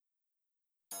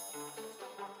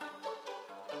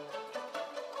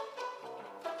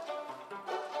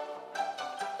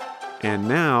And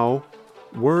now,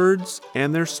 words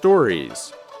and their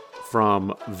stories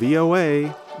from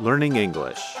VOA Learning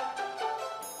English.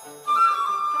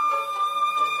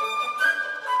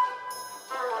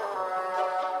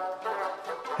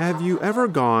 Have you ever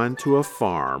gone to a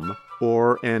farm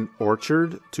or an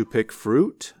orchard to pick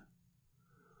fruit?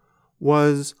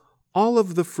 Was all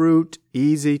of the fruit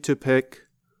easy to pick,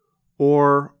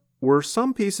 or were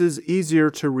some pieces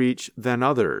easier to reach than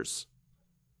others?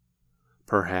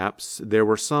 Perhaps there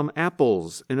were some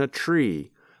apples in a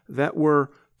tree that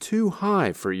were too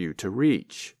high for you to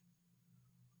reach.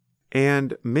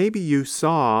 And maybe you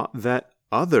saw that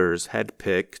others had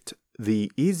picked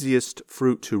the easiest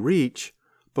fruit to reach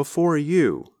before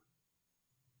you.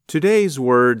 Today's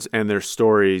words and their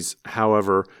stories,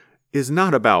 however, is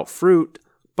not about fruit,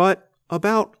 but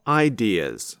about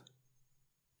ideas.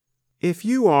 If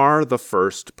you are the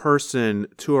first person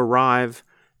to arrive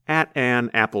at an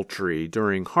apple tree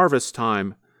during harvest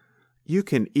time, you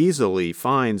can easily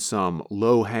find some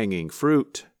low-hanging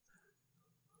fruit.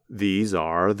 These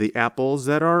are the apples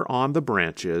that are on the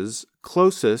branches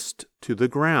closest to the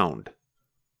ground.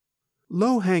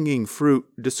 Low-hanging fruit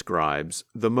describes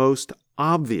the most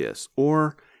obvious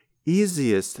or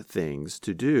easiest things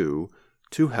to do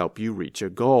to help you reach a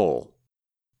goal.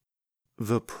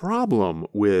 The problem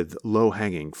with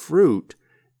low-hanging fruit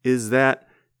is that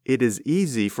it is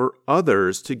easy for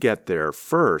others to get there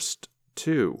first,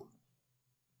 too.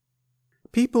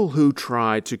 People who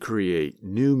try to create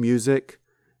new music,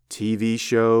 TV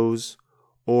shows,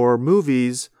 or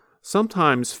movies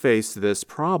sometimes face this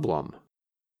problem.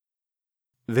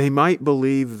 They might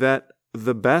believe that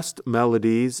the best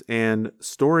melodies and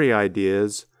story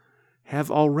ideas have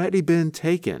already been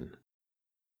taken.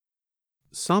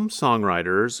 Some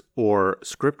songwriters or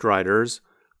scriptwriters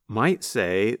might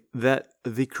say that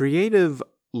the creative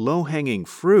low-hanging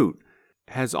fruit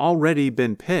has already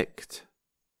been picked.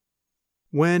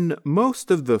 When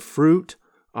most of the fruit,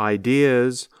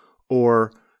 ideas,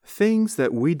 or things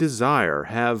that we desire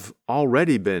have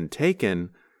already been taken,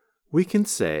 we can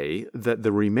say that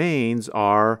the remains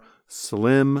are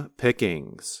slim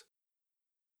pickings.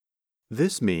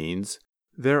 This means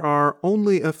there are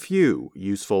only a few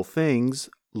useful things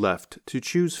left to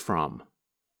choose from.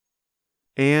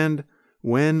 And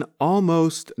when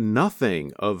almost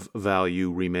nothing of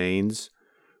value remains,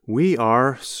 we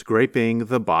are scraping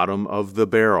the bottom of the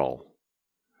barrel.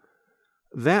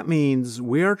 That means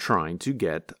we are trying to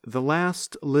get the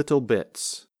last little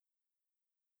bits.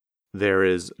 There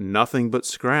is nothing but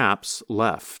scraps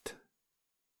left.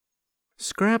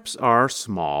 Scraps are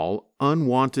small,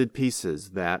 unwanted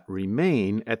pieces that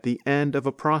remain at the end of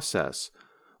a process,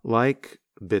 like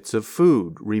bits of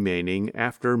food remaining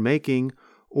after making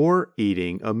or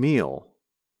eating a meal.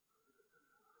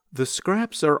 The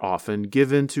scraps are often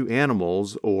given to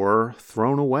animals or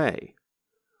thrown away.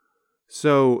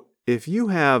 So, if you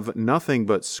have nothing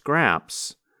but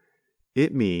scraps,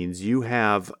 it means you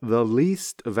have the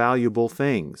least valuable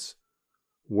things,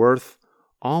 worth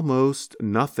almost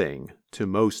nothing to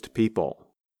most people.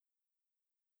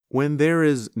 When there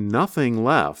is nothing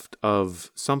left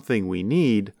of something we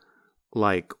need,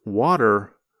 like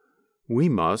water, we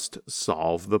must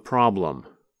solve the problem.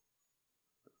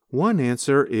 One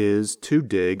answer is to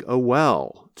dig a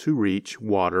well to reach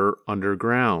water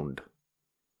underground.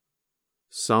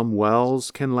 Some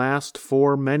wells can last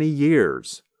for many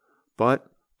years, but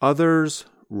others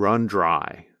run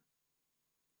dry.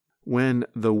 When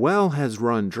the well has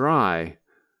run dry,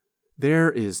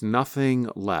 there is nothing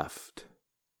left.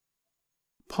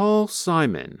 Paul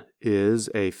Simon is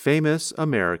a famous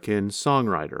American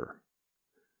songwriter.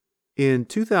 In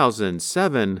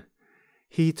 2007,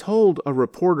 he told a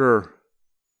reporter,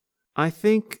 "I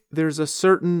think there's a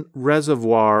certain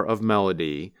reservoir of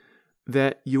melody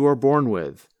that you are born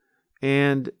with,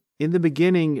 and in the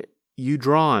beginning you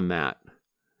draw on that.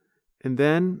 And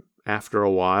then, after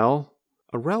a while,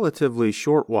 a relatively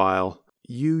short while,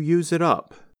 you use it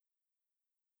up."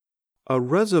 A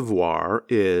reservoir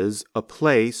is a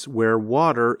place where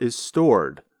water is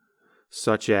stored,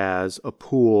 such as a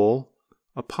pool,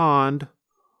 a pond,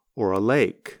 or a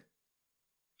lake.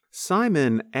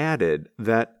 Simon added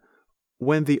that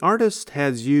when the artist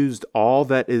has used all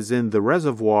that is in the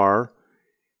reservoir,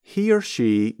 he or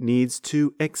she needs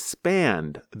to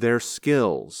expand their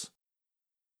skills.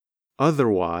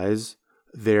 Otherwise,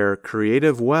 their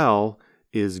creative well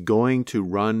is going to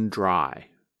run dry.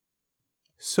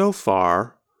 So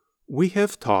far, we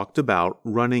have talked about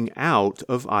running out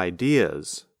of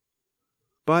ideas.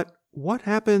 But what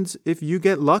happens if you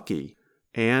get lucky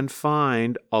and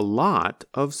find a lot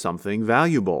of something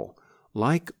valuable,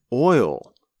 like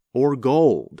oil or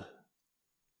gold?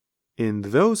 In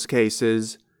those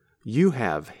cases, you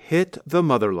have hit the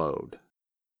mother lode.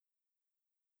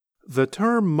 The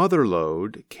term mother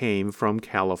lode came from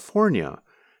California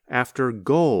after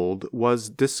gold was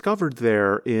discovered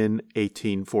there in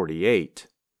 1848.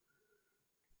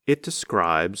 It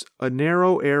describes a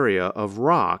narrow area of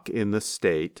rock in the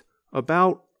state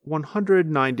about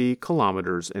 190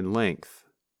 kilometers in length.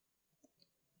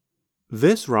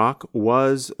 This rock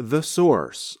was the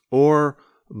source, or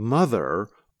mother,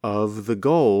 of the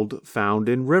gold found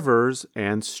in rivers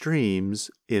and streams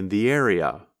in the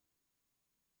area.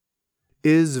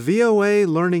 Is VOA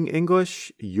Learning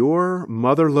English your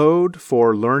mother lode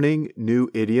for learning new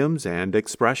idioms and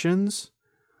expressions?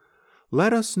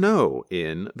 Let us know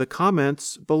in the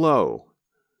comments below.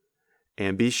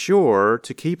 And be sure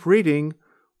to keep reading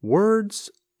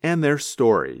Words and Their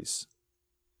Stories.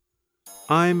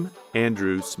 I'm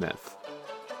Andrew Smith.